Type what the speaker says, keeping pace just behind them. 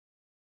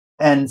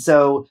And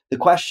so the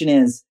question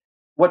is,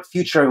 what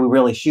future are we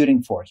really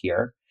shooting for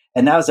here?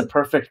 And that was a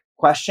perfect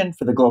question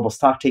for the global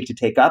stocktake to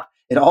take up.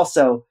 It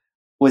also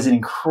was an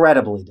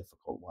incredibly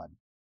difficult one.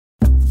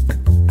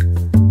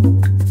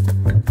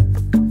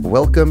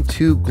 Welcome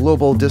to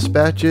Global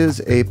Dispatches,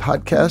 a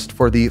podcast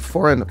for the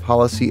foreign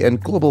policy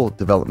and global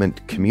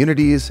development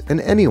communities and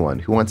anyone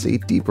who wants a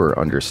deeper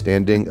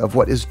understanding of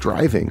what is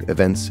driving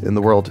events in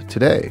the world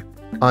today.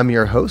 I'm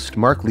your host,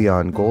 Mark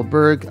Leon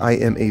Goldberg. I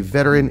am a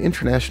veteran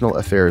international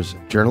affairs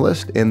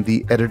journalist and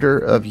the editor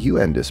of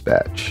UN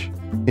Dispatch.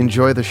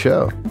 Enjoy the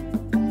show.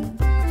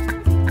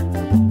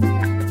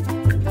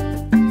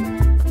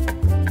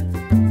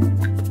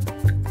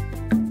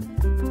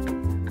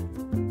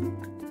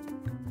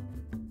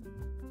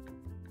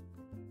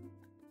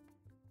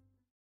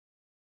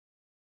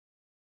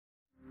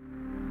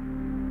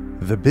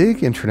 The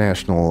big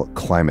international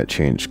climate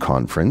change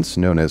conference,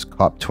 known as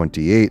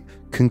COP28,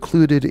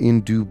 concluded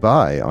in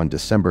Dubai on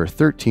December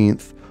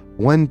 13th,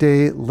 one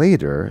day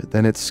later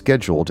than its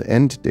scheduled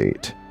end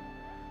date.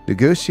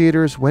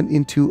 Negotiators went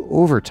into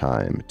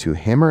overtime to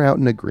hammer out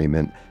an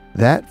agreement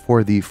that,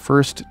 for the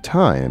first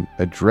time,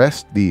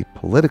 addressed the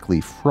politically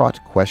fraught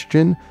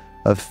question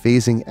of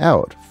phasing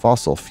out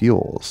fossil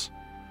fuels.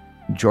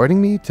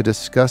 Joining me to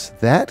discuss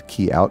that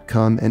key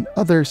outcome and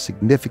other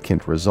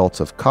significant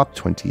results of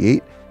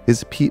COP28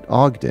 is Pete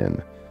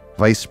Ogden,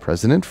 Vice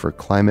President for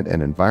Climate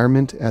and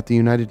Environment at the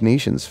United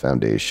Nations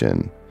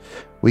Foundation.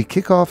 We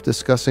kick off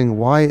discussing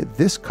why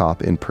this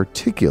COP in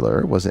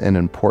particular was an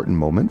important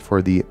moment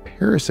for the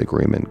Paris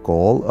Agreement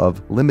goal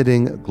of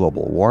limiting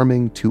global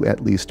warming to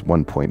at least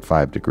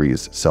 1.5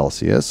 degrees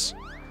Celsius.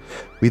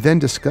 We then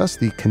discuss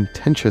the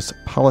contentious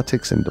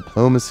politics and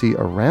diplomacy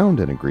around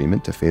an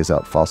agreement to phase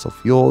out fossil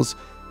fuels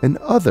and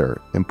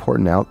other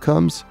important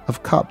outcomes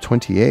of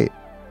COP28.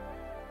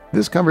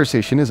 This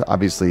conversation is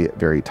obviously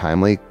very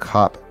timely.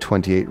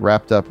 COP28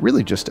 wrapped up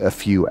really just a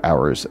few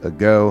hours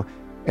ago,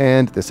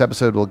 and this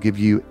episode will give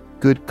you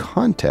good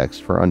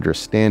context for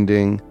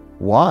understanding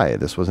why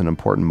this was an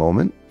important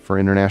moment for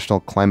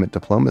international climate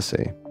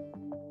diplomacy.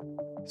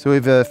 So we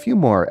have a few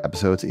more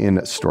episodes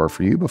in store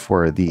for you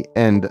before the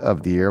end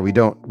of the year. We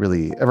don't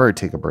really ever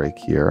take a break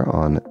here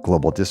on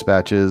Global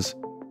Dispatches,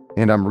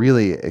 and I'm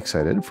really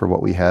excited for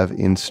what we have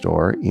in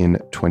store in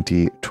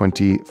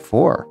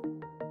 2024.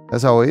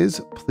 As always,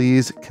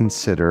 please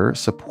consider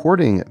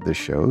supporting the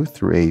show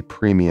through a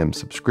premium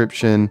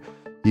subscription.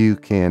 You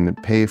can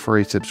pay for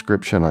a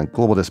subscription on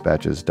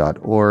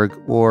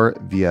globaldispatches.org or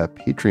via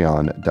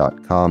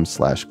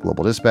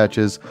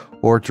patreon.com/globaldispatches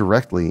or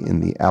directly in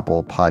the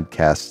Apple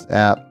Podcasts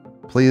app.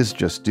 Please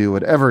just do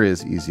whatever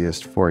is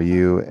easiest for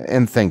you,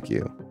 and thank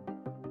you.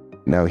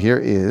 Now here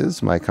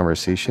is my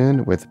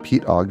conversation with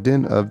Pete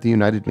Ogden of the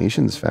United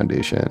Nations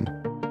Foundation.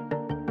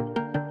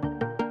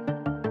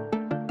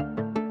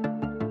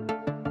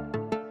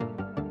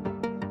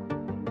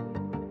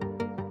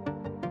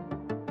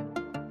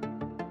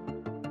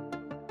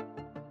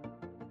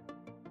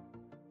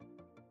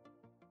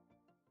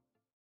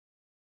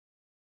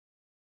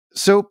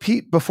 So,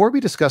 Pete, before we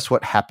discuss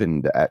what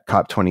happened at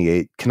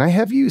COP28, can I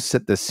have you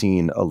set the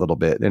scene a little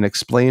bit and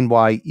explain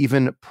why,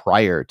 even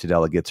prior to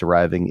delegates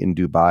arriving in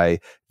Dubai,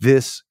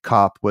 this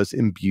COP was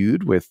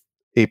imbued with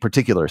a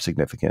particular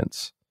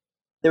significance?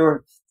 There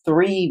were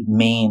three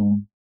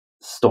main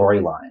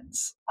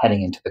storylines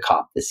heading into the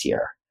COP this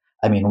year.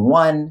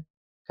 One,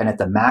 kind of at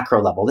the macro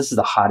level, this is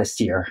the hottest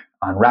year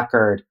on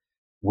record.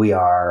 We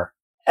are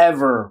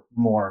ever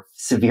more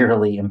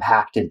severely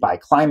impacted by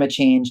climate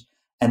change,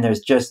 and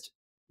there's just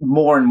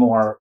more and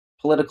more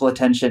political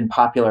attention,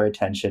 popular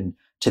attention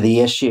to the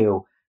issue.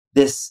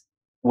 This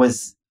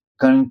was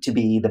going to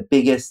be the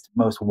biggest,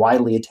 most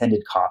widely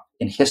attended COP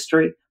in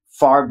history,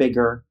 far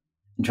bigger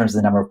in terms of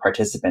the number of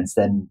participants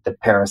than the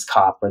Paris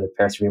COP, where the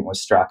Paris Agreement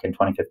was struck in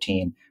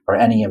 2015, or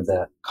any of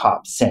the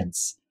COPs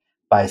since.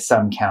 By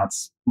some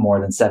counts, more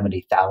than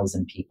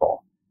 70,000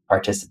 people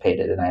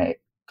participated. And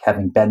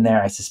having been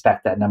there, I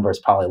suspect that number is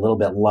probably a little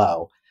bit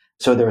low.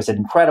 So there was an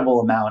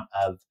incredible amount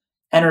of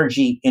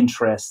energy,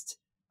 interest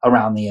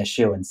around the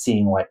issue and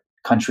seeing what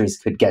countries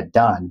could get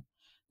done.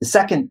 The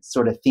second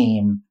sort of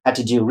theme had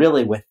to do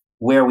really with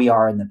where we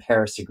are in the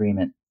Paris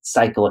Agreement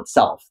cycle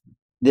itself.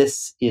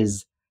 This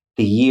is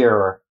the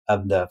year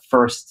of the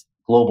first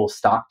global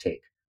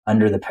stocktake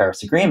under the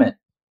Paris Agreement.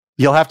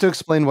 You'll have to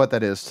explain what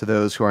that is to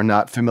those who are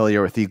not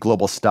familiar with the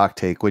global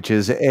stocktake, which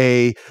is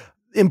a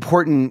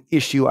important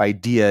issue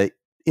idea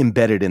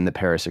embedded in the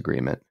Paris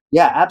Agreement.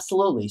 Yeah,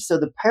 absolutely. So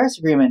the Paris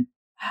Agreement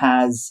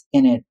has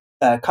in it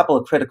a couple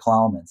of critical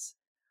elements.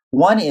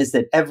 One is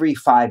that every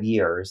 5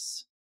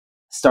 years,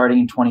 starting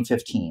in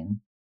 2015,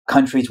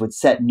 countries would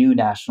set new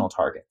national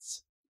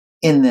targets.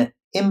 In the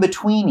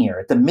in-between year,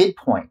 at the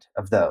midpoint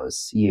of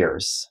those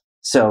years,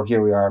 so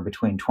here we are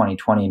between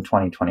 2020 and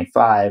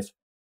 2025,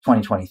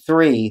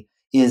 2023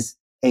 is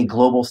a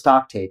global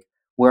stocktake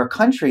where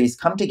countries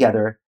come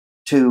together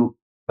to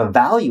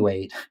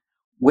evaluate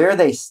where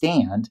they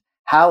stand,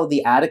 how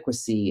the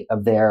adequacy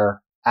of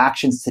their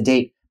actions to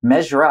date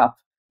measure up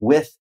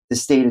with the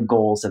stated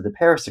goals of the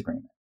Paris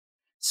Agreement.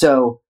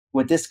 So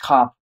what this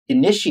COP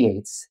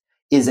initiates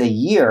is a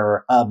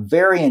year of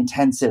very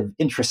intensive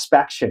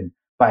introspection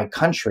by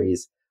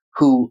countries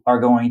who are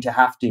going to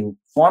have to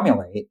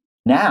formulate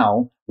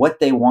now what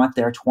they want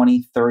their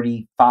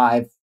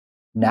 2035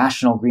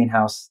 national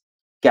greenhouse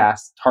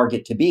gas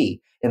target to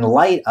be in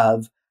light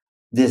of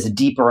this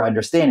deeper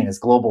understanding, this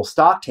global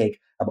stocktake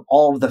of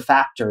all of the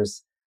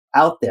factors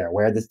out there,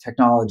 where the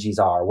technologies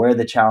are, where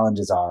the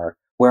challenges are,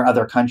 where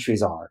other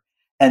countries are.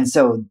 And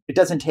so it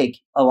doesn't take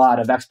a lot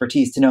of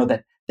expertise to know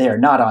that they are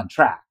not on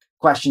track.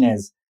 Question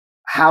is,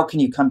 how can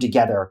you come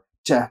together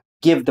to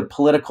give the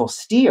political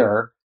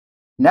steer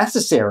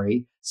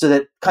necessary so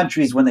that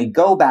countries, when they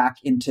go back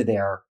into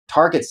their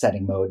target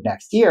setting mode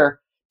next year,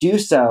 do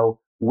so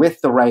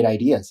with the right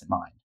ideas in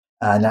mind.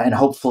 And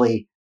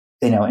hopefully,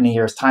 in a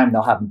year's time,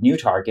 they'll have new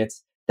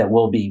targets that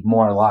will be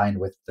more aligned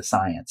with the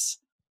science.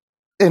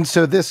 And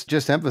so this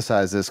just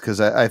emphasizes, because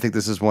I think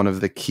this is one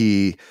of the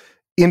key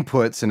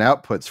inputs and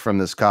outputs from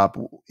this COP,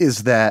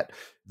 is that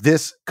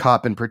this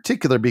COP in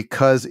particular,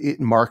 because it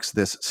marks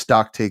this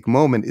stocktake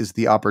moment, is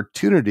the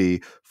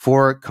opportunity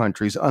for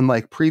countries,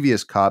 unlike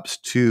previous COPs,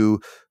 to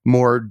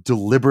more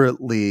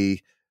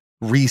deliberately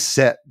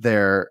reset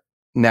their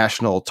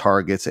national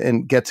targets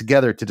and get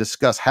together to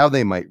discuss how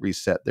they might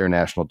reset their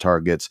national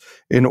targets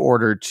in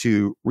order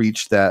to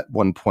reach that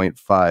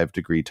 1.5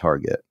 degree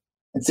target.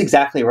 That's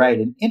exactly right.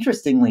 And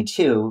interestingly,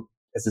 too,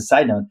 as a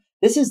side note,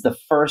 this is the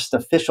first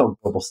official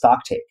global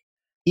stocktake.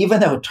 Even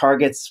though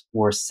targets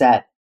were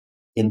set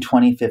in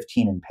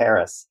 2015 in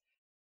Paris,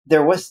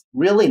 there was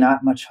really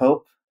not much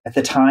hope at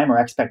the time or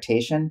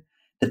expectation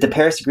that the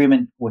Paris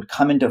Agreement would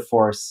come into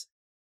force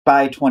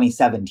by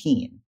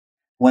 2017,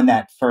 when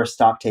that first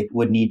stocktake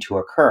would need to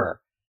occur.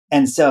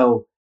 And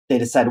so they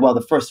decided, well,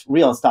 the first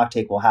real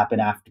stocktake will happen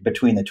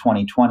between the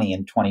 2020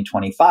 and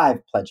 2025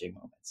 pledging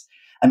moments.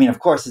 I mean, of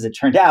course, as it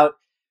turned out,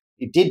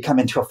 it did come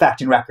into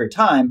effect in record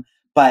time,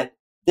 but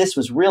this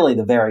was really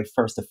the very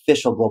first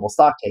official global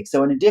stocktake.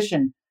 So in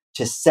addition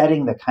to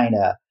setting the kind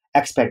of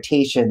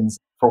expectations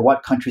for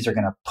what countries are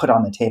going to put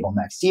on the table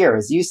next year,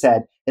 as you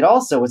said, it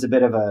also was a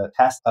bit of a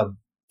test of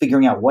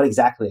figuring out what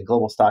exactly a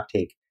global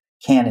stocktake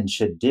can and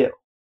should do.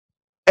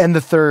 And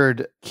the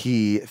third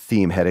key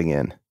theme heading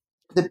in.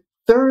 The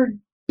third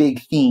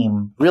big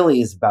theme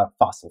really is about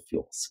fossil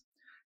fuels.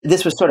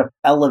 This was sort of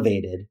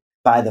elevated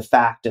by the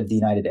fact of the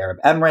United Arab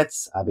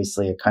Emirates,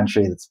 obviously a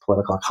country that's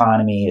political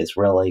economy is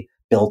really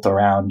built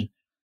around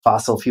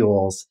fossil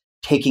fuels,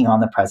 taking on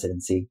the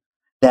presidency.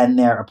 Then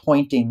they're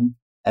appointing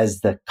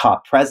as the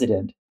COP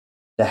president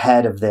the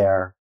head of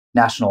their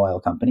national oil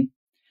company.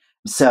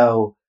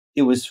 So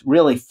it was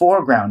really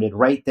foregrounded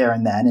right there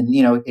and then.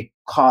 And, it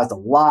caused a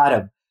lot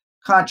of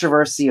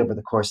controversy over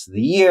the course of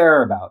the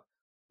year about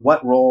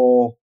what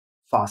role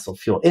fossil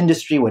fuel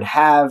industry would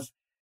have,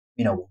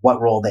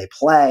 what role they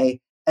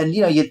play. And,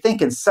 you'd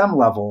think in some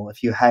level,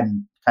 if you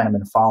hadn't kind of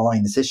been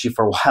following this issue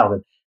for a while,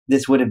 that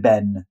this would have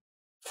been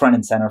front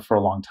and center for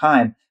a long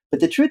time. But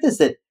the truth is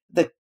that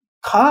the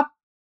COP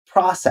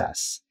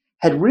process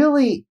had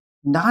really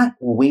not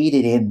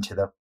waded into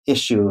the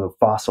issue of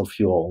fossil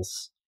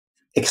fuels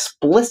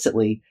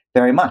explicitly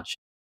very much.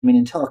 I mean,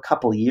 until a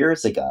couple of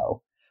years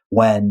ago,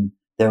 when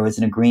there was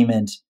an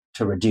agreement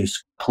to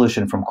reduce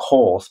pollution from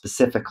coal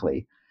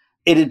specifically,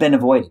 it had been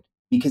avoided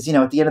because,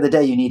 at the end of the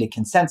day, you need a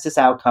consensus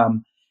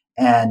outcome.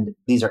 And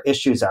these are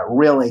issues that are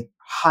really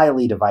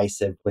highly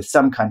divisive with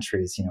some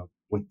countries,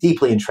 with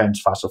deeply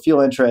entrenched fossil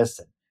fuel interests.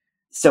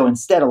 So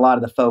instead, a lot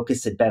of the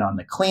focus had been on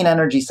the clean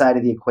energy side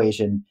of the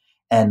equation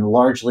and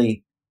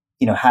largely,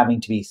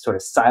 having to be sort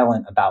of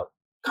silent about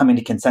coming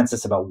to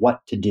consensus about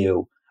what to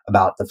do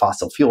about the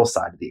fossil fuel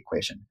side of the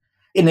equation.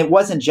 And it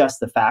wasn't just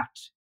the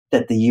fact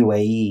that the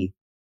UAE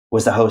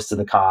was the host of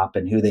the COP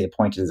and who they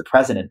appointed as the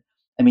president.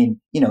 I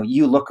mean,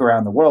 you look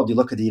around the world, you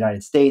look at the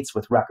United States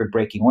with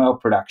record-breaking oil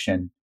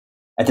production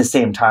at the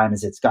same time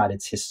as it's got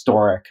its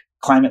historic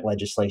climate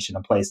legislation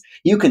in place.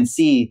 You can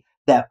see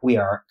that we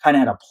are kind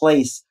of at a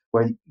place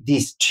where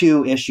these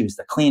two issues,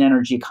 the clean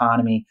energy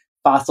economy,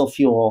 fossil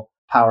fuel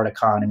powered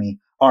economy,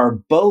 are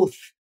both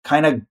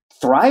kind of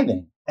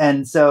thriving.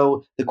 And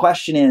so the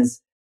question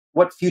is,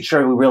 what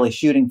future are we really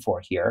shooting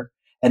for here?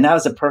 And that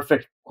was a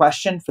perfect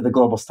question for the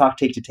global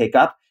stocktake to take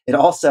up. It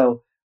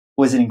also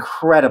was an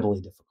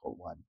incredibly difficult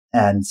one.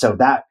 And so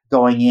that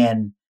going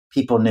in,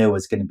 people knew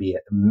was going to be a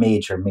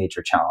major,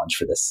 major challenge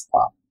for this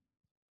COP.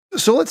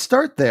 So let's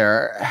start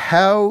there.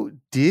 How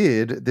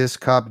did this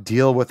COP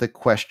deal with the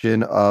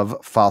question of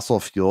fossil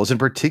fuels, in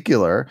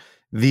particular,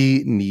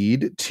 the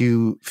need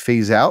to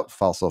phase out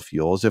fossil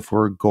fuels if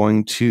we're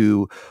going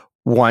to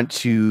want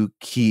to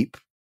keep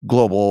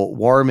global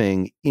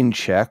warming in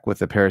check with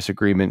the Paris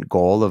Agreement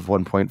goal of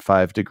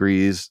 1.5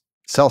 degrees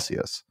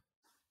Celsius?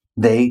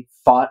 They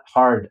fought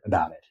hard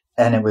about it.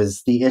 And it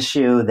was the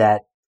issue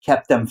that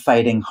kept them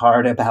fighting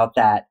hard about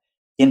that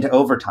into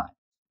overtime.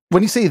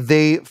 When you say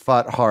they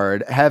fought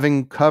hard,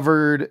 having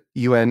covered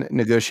UN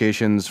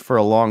negotiations for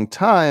a long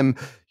time,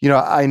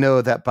 I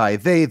know that by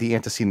they, the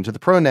antecedent to the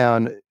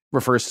pronoun,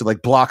 refers to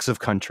like blocks of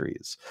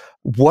countries.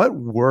 What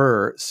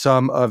were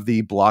some of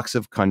the blocks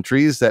of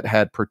countries that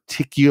had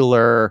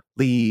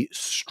particularly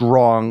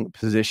strong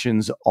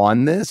positions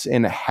on this,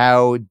 and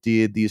how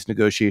did these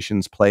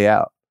negotiations play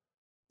out?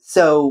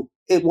 So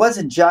it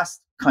wasn't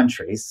just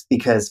countries,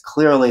 because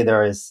clearly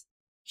there is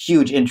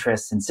huge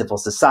interest in civil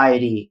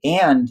society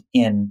and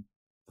in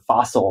the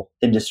fossil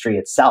industry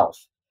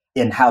itself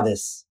in how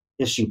this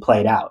issue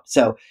played out.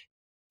 So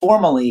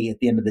formally, at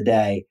the end of the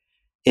day,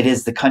 it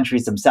is the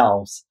countries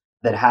themselves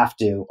that have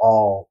to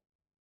all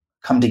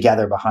come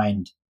together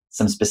behind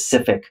some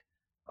specific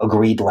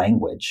agreed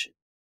language.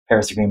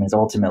 Paris Agreement is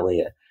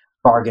ultimately a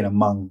bargain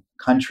among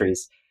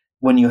countries.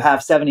 When you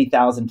have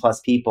 70,000 plus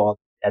people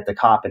at the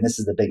COP, and this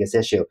is the biggest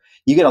issue,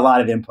 you get a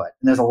lot of input.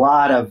 And there's a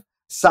lot of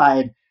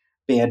side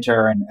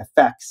banter and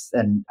effects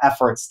and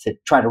efforts to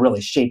try to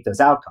really shape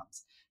those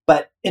outcomes.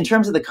 But in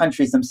terms of the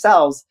countries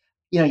themselves,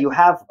 you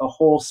have a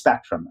whole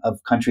spectrum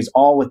of countries,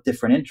 all with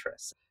different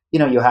interests.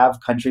 You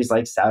have countries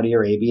like Saudi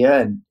Arabia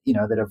and,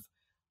 that have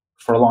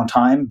for a long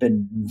time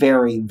been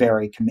very,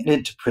 very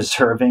committed to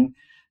preserving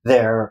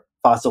their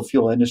fossil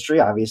fuel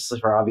industry, obviously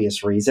for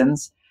obvious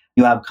reasons.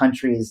 You have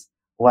countries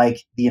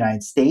like the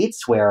United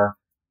States, where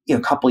a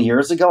couple of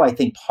years ago, I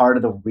think part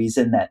of the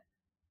reason that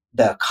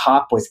the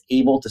COP was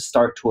able to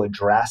start to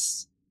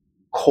address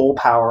coal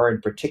power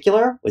in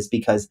particular was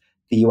because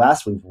the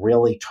US, we've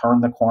really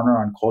turned the corner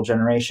on coal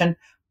generation,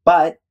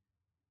 but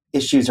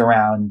issues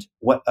around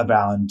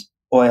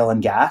oil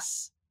and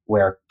gas,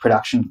 where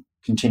production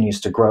continues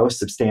to grow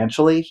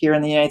substantially here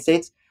in the United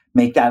States,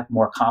 make that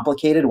more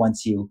complicated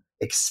once you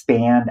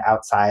expand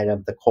outside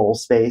of the coal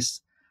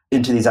space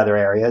into these other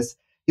areas.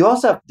 You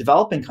also have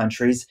developing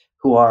countries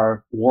who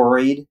are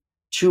worried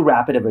too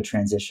rapid of a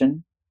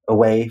transition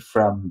away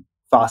from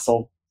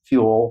fossil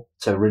fuel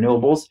to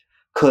renewables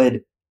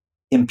could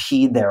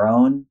impede their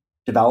own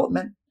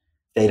development.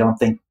 They don't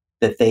think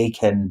that they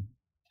can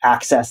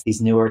access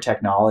these newer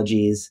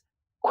technologies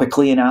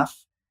quickly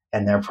enough.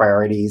 And their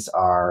priorities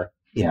are,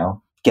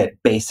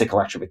 get basic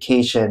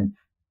electrification,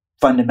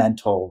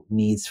 fundamental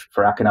needs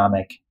for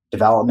economic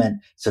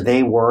development. So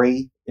they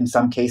worry in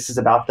some cases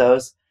about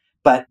those,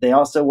 but they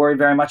also worry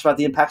very much about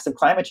the impacts of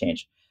climate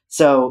change.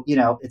 So,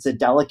 it's a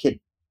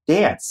delicate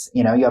dance.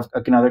 You have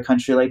another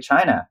country like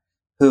China,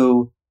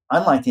 who,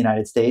 unlike the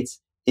United States,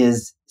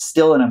 is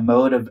still in a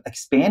mode of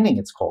expanding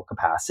its coal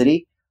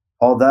capacity,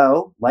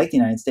 although, like the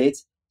United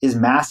States, is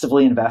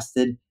massively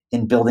invested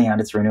in building out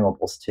its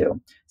renewables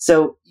too.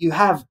 So you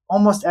have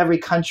almost every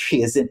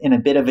country is in a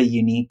bit of a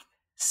unique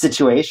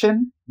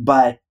situation,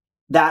 but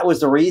that was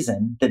the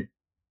reason that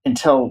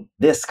until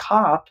this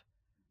COP,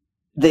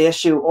 the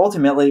issue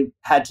ultimately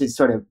had to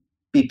sort of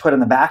be put on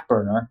the back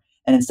burner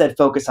and instead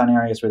focus on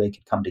areas where they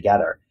could come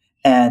together.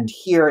 And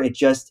here it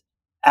just,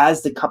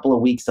 as the couple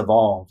of weeks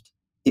evolved,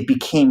 it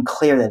became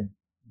clear that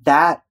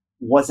that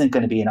wasn't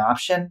going to be an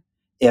option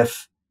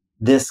if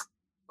this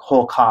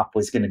whole COP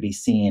was going to be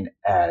seen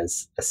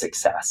as a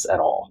success at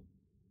all.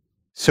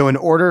 So in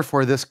order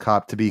for this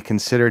COP to be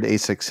considered a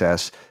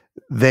success,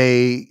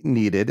 they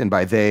needed, and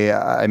by they,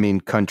 I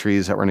mean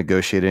countries that were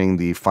negotiating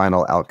the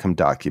final outcome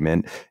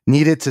document,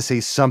 needed to say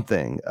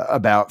something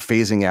about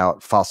phasing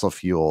out fossil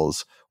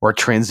fuels or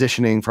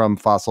transitioning from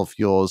fossil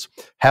fuels,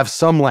 have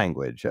some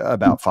language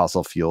about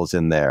fossil fuels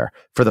in there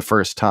for the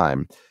first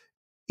time.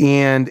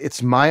 And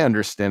it's my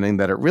understanding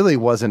that it really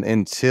wasn't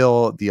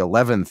until the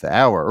 11th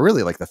hour, or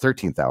really like the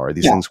 13th hour,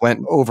 these things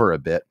went over a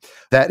bit,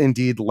 that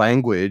indeed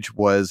language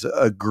was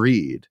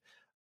agreed.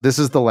 This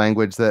is the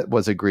language that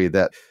was agreed,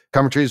 that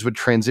countries would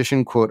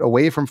transition, quote,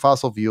 away from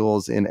fossil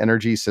fuels in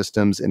energy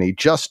systems in a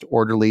just,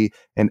 orderly,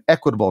 and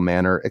equitable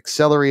manner,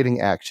 accelerating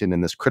action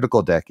in this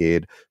critical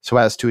decade so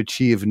as to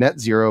achieve net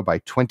zero by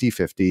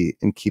 2050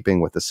 in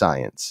keeping with the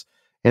science.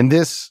 And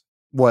this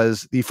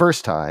was the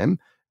first time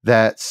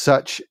that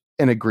such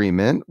an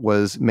agreement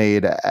was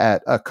made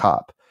at a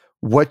COP.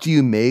 What do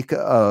you make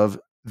of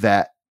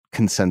that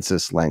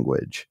consensus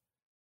language?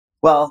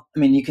 Well, I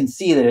mean, you can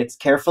see that it's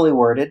carefully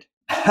worded.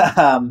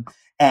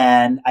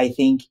 And I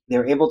think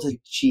they're able to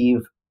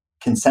achieve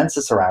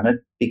consensus around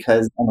it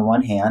because, on the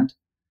one hand,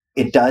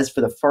 it does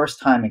for the first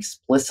time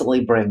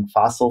explicitly bring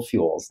fossil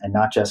fuels, and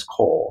not just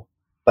coal,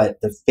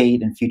 but the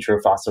fate and future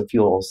of fossil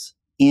fuels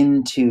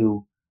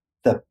into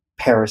the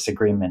Paris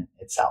Agreement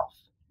itself.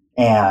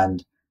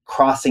 And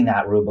crossing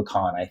that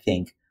Rubicon, I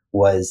think,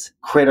 was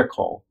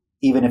critical,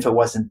 even if it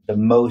wasn't the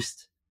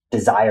most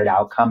desired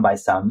outcome by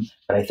some.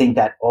 But I think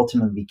that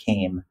ultimately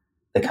became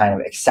the kind of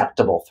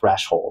acceptable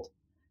threshold.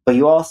 But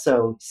you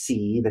also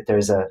see that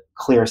there's a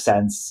clear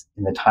sense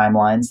in the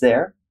timelines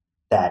there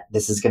that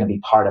this is going to be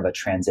part of a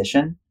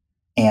transition.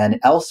 And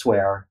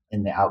elsewhere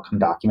in the outcome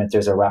document,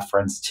 there's a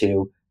reference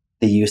to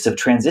the use of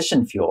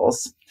transition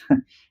fuels.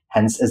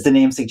 Hence, as the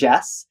name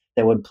suggests,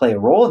 that would play a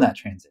role in that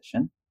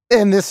transition.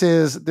 And this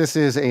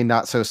is a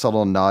not so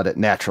subtle nod at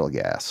natural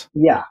gas.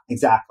 Yeah,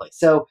 exactly.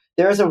 So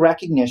there is a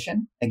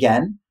recognition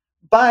again,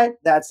 but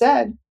that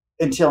said,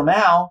 until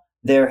now,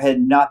 there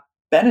had not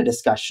been a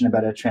discussion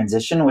about a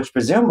transition, which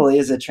presumably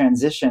is a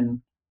transition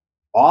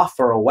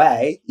offer a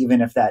way,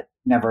 even if that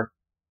never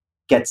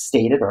gets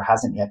stated or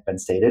hasn't yet been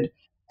stated.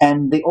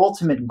 And the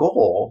ultimate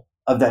goal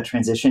of that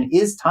transition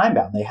is time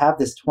bound. They have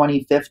this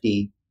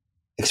 2050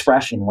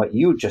 expression, what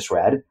you just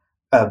read,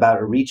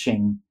 about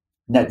reaching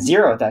net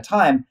zero at that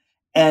time.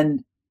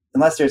 And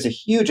unless there's a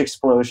huge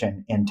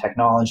explosion in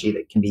technology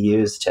that can be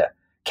used to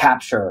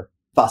capture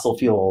fossil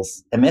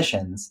fuels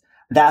emissions,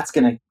 that's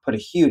going to put a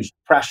huge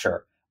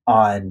pressure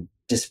on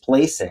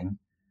displacing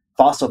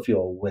fossil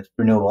fuel with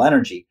renewable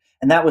energy.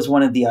 And that was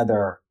one of the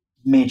other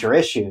major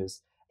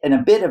issues. And a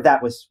bit of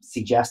that was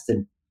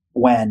suggested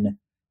when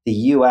the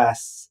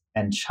US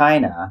and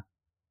China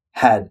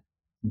had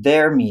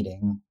their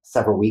meeting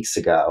several weeks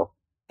ago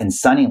in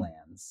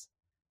Sunnylands.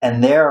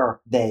 And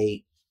there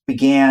they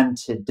began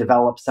to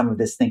develop some of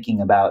this thinking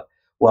about,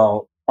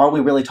 well, are we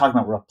really talking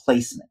about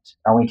replacement?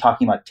 Are we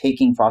talking about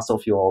taking fossil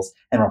fuels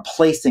and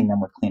replacing them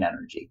with clean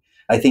energy?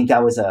 I think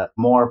that was a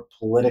more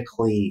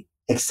politically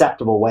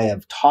acceptable way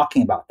of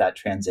talking about that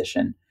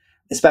transition,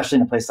 especially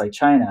in a place like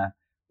China,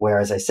 where,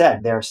 as I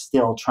said, they're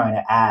still trying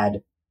to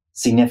add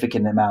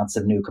significant amounts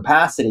of new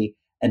capacity.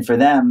 And for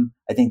them,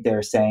 I think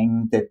they're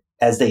saying that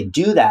as they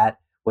do that,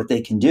 what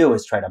they can do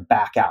is try to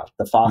back out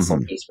the fossil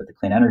piece with the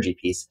clean energy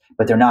piece,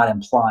 but they're not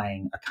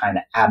implying a kind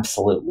of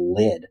absolute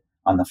lid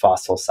on the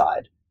fossil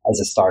side as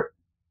a start.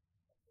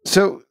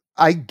 So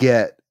I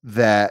get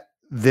that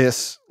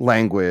this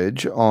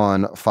language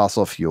on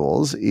fossil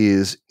fuels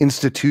is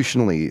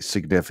institutionally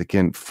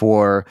significant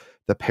for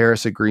the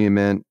Paris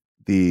Agreement,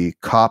 the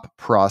COP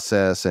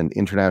process, and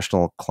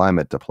international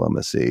climate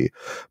diplomacy.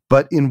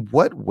 But in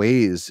what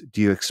ways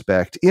do you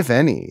expect, if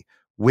any,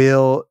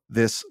 will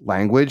this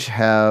language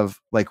have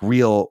like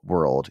real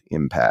world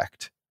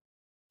impact?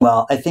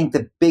 Well, I think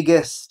the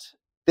biggest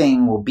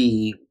thing will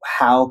be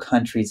how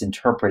countries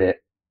interpret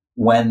it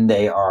when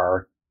they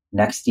are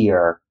next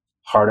year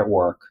hard at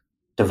work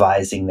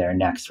devising their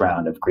next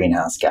round of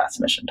greenhouse gas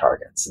emission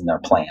targets and their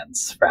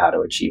plans for how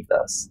to achieve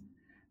those.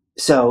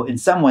 So, in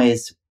some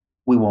ways,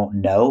 we won't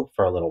know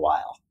for a little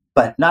while,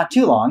 but not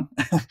too long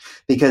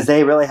because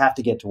they really have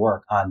to get to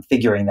work on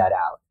figuring that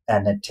out.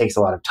 And it takes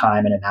a lot of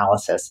time and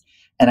analysis.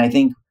 And I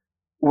think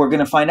we're going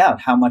to find out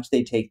how much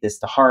they take this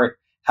to heart,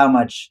 how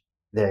much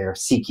they're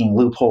seeking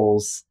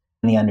loopholes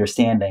in the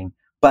understanding.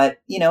 But,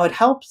 it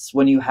helps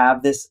when you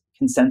have this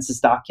consensus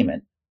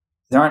document.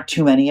 There aren't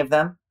too many of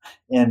them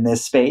in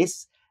this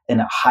space, in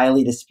a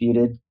highly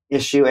disputed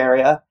issue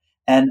area.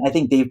 And I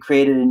think they've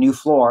created a new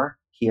floor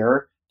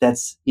here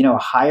that's, a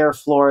higher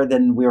floor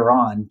than we were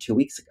on 2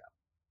 weeks ago.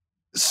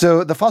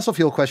 So the fossil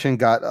fuel question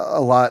got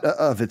a lot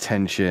of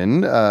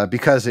attention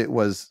because it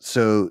was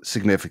so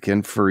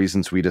significant for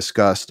reasons we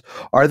discussed.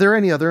 Are there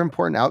any other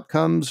important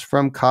outcomes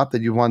from COP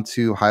that you want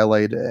to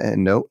highlight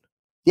and note?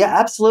 Yeah,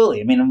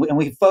 absolutely. I mean, and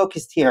we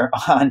focused here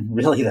on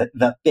really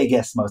the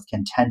biggest, most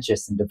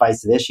contentious and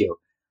divisive issue.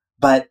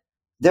 But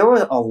there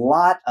were a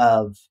lot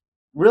of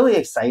really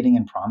exciting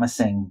and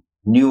promising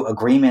new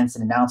agreements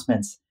and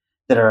announcements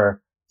that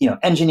are,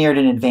 engineered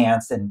in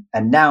advance and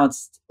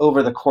announced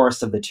over the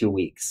course of the 2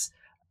 weeks,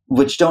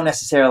 which don't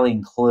necessarily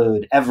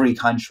include every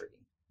country,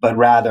 but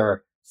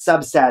rather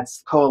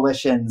subsets,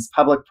 coalitions,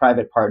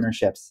 public-private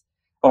partnerships,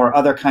 or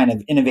other kind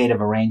of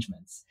innovative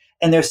arrangements.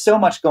 And there's so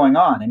much going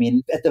on. I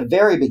mean, at the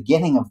very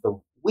beginning of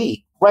the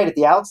week, right at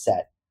the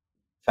outset,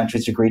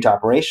 countries agreed to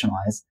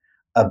operationalize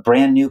a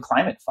brand new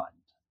climate fund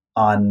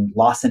on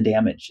loss and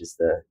damage is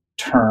the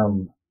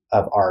term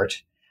of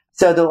art.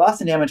 So the loss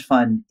and damage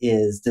fund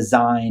is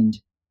designed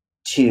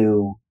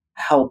to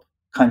help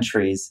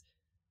countries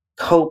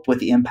cope with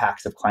the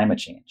impacts of climate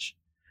change.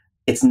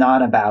 It's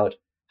not about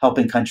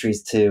helping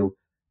countries to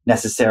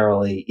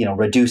necessarily,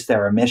 reduce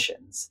their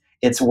emissions.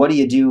 It's what do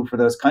you do for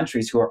those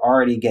countries who are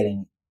already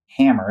getting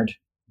hammered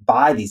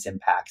by these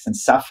impacts and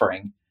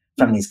suffering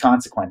from these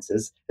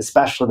consequences,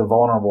 especially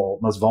the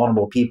most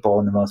vulnerable people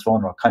in the most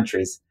vulnerable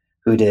countries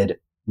who did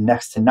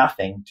next to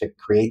nothing to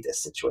create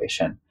this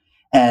situation.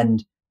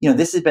 And,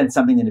 this has been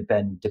something that had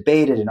been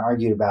debated and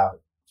argued about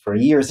for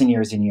years and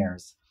years and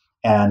years.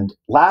 And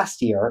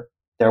last year,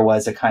 there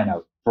was a kind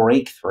of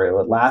breakthrough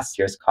at last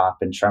year's COP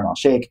in Sharm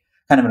el-Sheikh,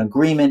 kind of an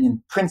agreement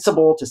in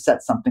principle to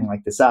set something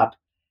like this up.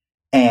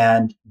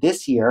 And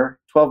this year,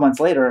 12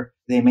 months later,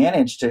 they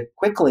managed to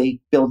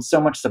quickly build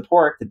so much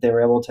support that they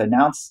were able to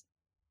announce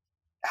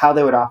how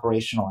they would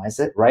operationalize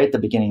it right at the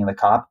beginning of the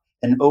COP,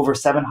 and over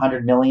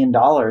 $700 million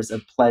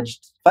of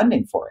pledged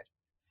funding for it.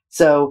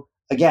 So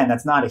again,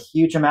 that's not a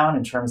huge amount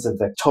in terms of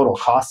the total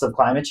cost of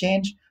climate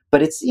change,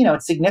 but it's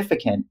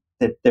significant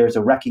that there's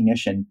a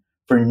recognition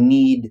for the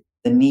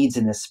needs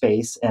in this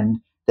space, and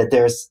that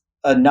there's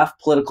enough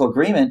political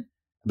agreement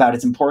about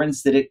its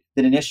importance that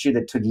an issue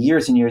that took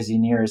years and years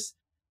and years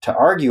to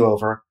argue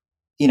over,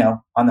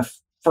 on the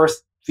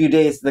first few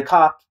days of the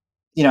COP,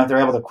 they're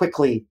able to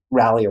quickly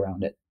rally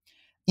around it.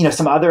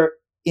 Some other,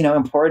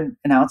 important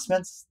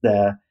announcements.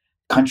 The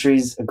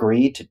countries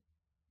agreed to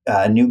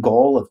a new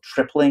goal of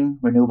tripling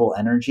renewable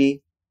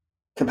energy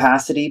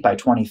capacity by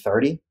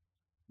 2030.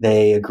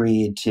 They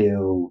agreed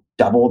to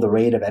double the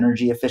rate of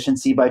energy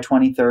efficiency by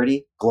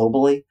 2030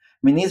 globally. I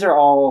mean, these are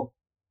all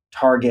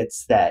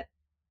targets that,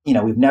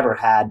 we've never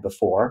had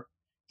before.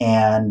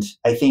 And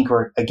I think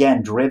we're,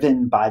 again,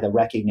 driven by the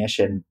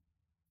recognition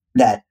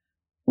that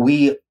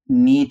we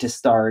need to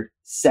start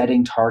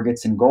setting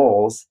targets and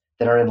goals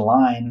that are in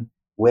line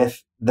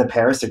with the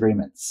Paris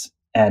agreements.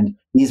 And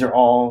these are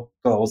all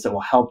goals that will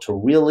help to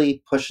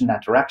really push in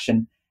that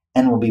direction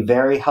and will be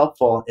very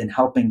helpful in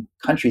helping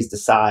countries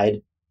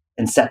decide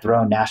and set their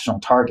own national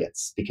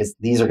targets, because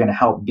these are going to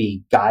help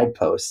be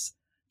guideposts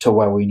to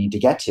where we need to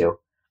get to.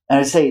 And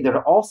I'd say that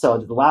also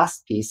the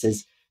last piece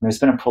is there's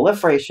been a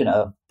proliferation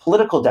of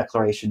political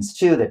declarations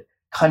too that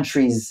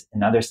countries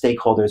and other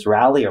stakeholders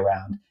rally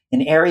around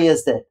in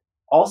areas that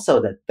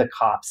also that the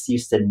COPs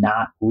used to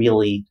not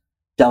really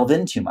delve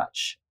into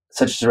much,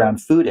 such as around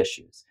food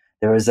issues.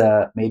 There was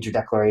a major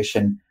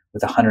declaration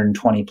with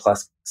 120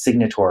 plus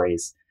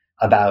signatories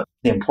about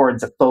the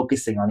importance of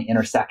focusing on the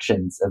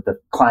intersections of the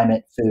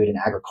climate, food, and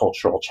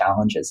agricultural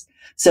challenges.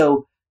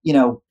 So,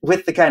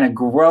 with the kind of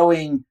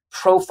growing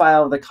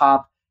profile of the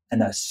COP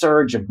and the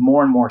surge of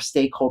more and more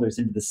stakeholders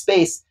into the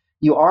space,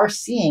 you are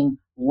seeing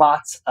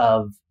lots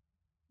of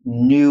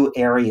new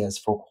areas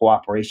for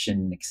cooperation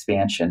and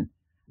expansion.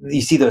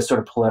 You see those sort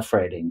of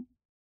proliferating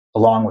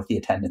along with the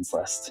attendance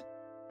list.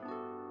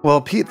 Well,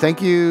 Pete,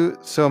 thank you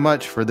so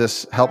much for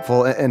this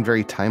helpful and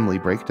very timely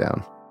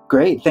breakdown.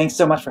 Great. Thanks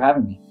so much for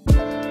having me.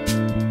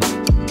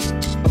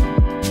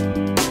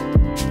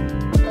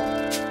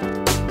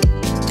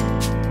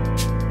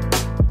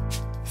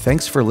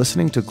 Thanks for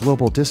listening to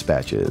Global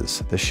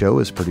Dispatches. The show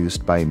is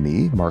produced by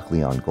me, Mark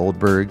Leon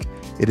Goldberg.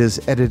 It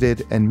is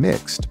edited and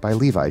mixed by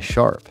Levi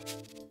Sharp.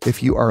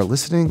 If you are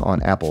listening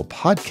on Apple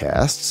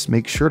Podcasts,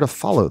 make sure to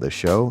follow the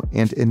show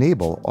and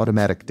enable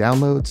automatic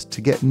downloads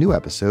to get new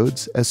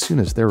episodes as soon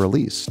as they're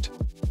released.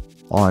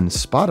 On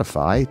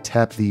Spotify,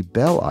 tap the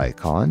bell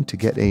icon to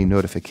get a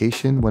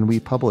notification when we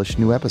publish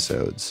new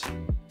episodes.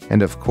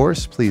 And of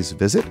course, please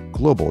visit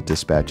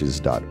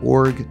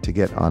globaldispatches.org to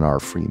get on our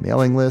free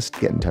mailing list,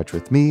 get in touch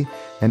with me,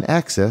 and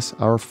access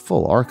our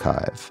full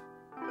archive.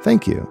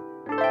 Thank you.